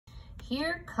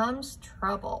Here comes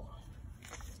trouble.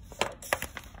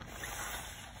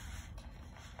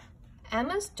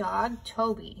 Emma's dog,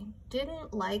 Toby,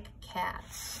 didn't like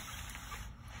cats.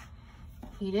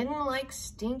 He didn't like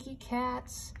stinky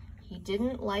cats. He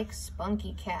didn't like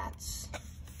spunky cats.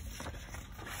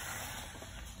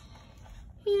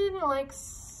 He didn't like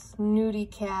snooty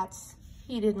cats.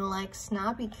 He didn't like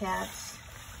snobby cats.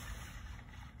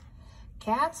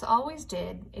 Cats always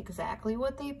did exactly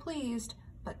what they pleased,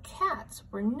 but cats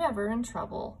were never in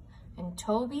trouble, and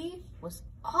Toby was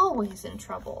always in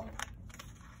trouble.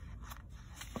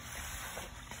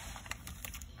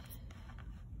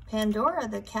 Pandora,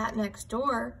 the cat next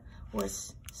door,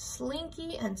 was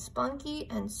slinky and spunky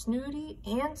and snooty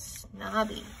and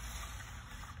snobby.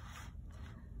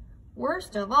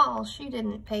 Worst of all, she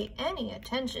didn't pay any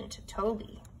attention to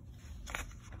Toby.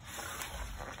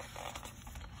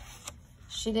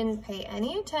 She didn't pay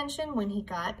any attention when he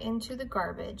got into the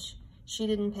garbage. She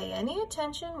didn't pay any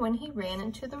attention when he ran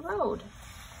into the road.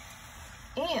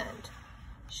 And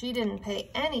she didn't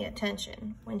pay any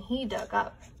attention when he dug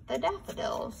up the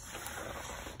daffodils.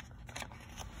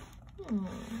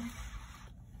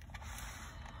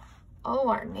 Oh,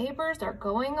 our neighbors are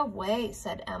going away,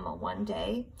 said Emma one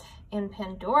day, and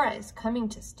Pandora is coming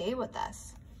to stay with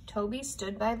us. Toby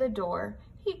stood by the door.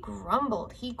 He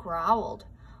grumbled, he growled.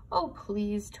 Oh,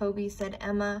 please, Toby, said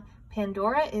Emma.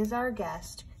 Pandora is our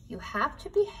guest. You have to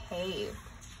behave.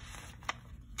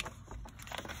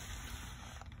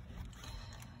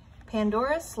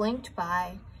 Pandora slinked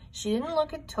by. She didn't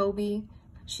look at Toby.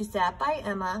 She sat by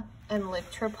Emma and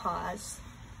licked her paws.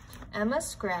 Emma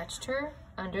scratched her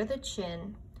under the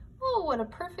chin. Oh, what a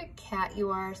perfect cat you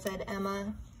are, said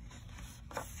Emma.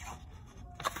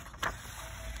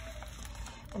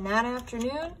 And that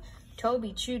afternoon,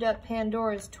 Toby chewed up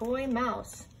Pandora's toy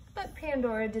mouse, but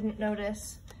Pandora didn't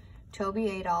notice. Toby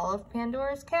ate all of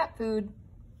Pandora's cat food.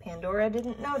 Pandora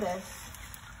didn't notice.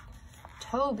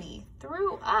 Toby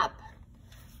threw up.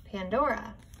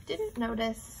 Pandora didn't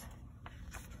notice.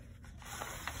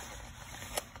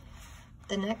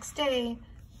 The next day,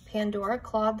 Pandora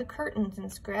clawed the curtains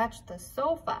and scratched the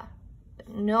sofa, but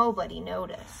nobody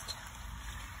noticed.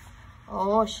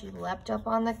 Oh, she leapt up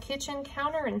on the kitchen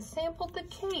counter and sampled the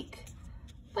cake,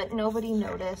 but nobody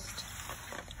noticed.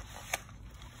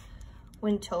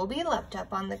 When Toby leapt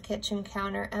up on the kitchen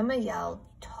counter, Emma yelled,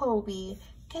 "Toby,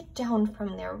 get down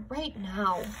from there right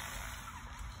now."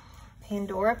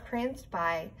 Pandora pranced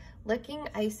by, licking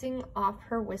icing off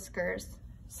her whiskers.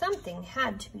 Something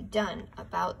had to be done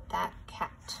about that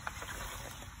cat.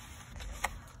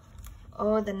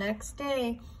 Oh, the next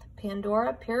day,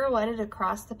 Pandora pirouetted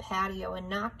across the patio and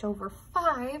knocked over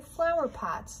 5 flower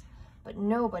pots, but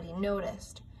nobody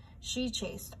noticed. She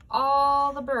chased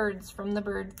all the birds from the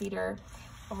bird feeder.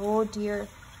 Oh dear,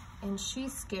 and she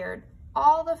scared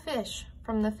all the fish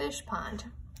from the fish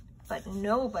pond, but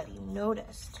nobody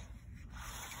noticed.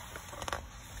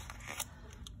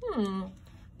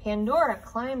 Pandora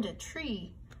climbed a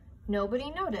tree.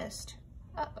 Nobody noticed.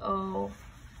 Uh-oh.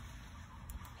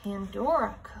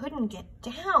 Pandora couldn't get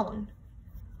down.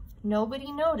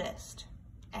 Nobody noticed,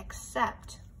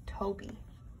 except Toby.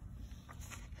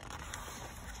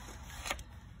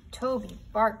 Toby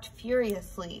barked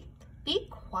furiously. "Be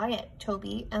quiet,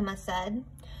 Toby," Emma said.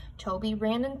 Toby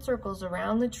ran in circles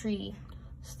around the tree.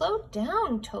 "Slow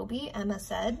down, Toby," Emma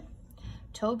said.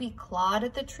 Toby clawed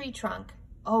at the tree trunk.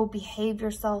 "Oh, behave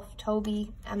yourself,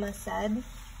 Toby," Emma said.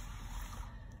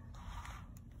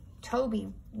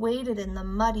 Toby waded in the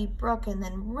muddy brook and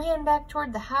then ran back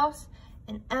toward the house,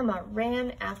 and Emma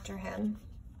ran after him.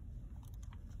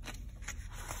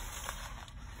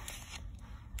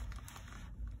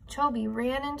 Toby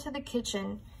ran into the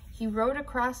kitchen. He rode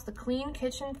across the clean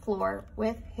kitchen floor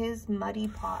with his muddy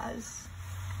paws.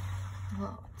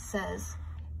 Well, it says,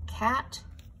 "Cat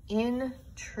in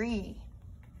tree."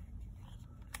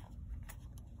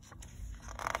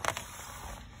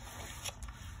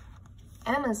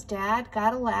 Emma's dad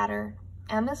got a ladder.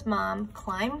 Emma's mom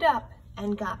climbed up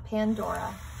and got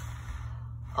Pandora.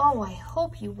 "Oh, I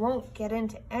hope you won't get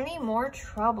into any more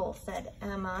trouble," said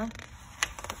Emma.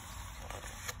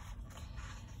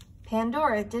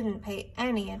 Pandora didn't pay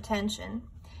any attention.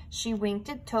 She winked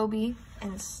at Toby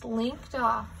and slinked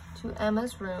off to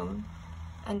Emma's room,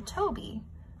 and Toby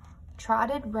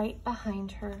trotted right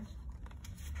behind her.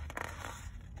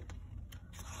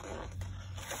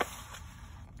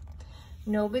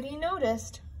 Nobody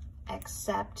noticed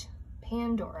except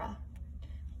Pandora.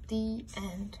 The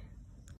end.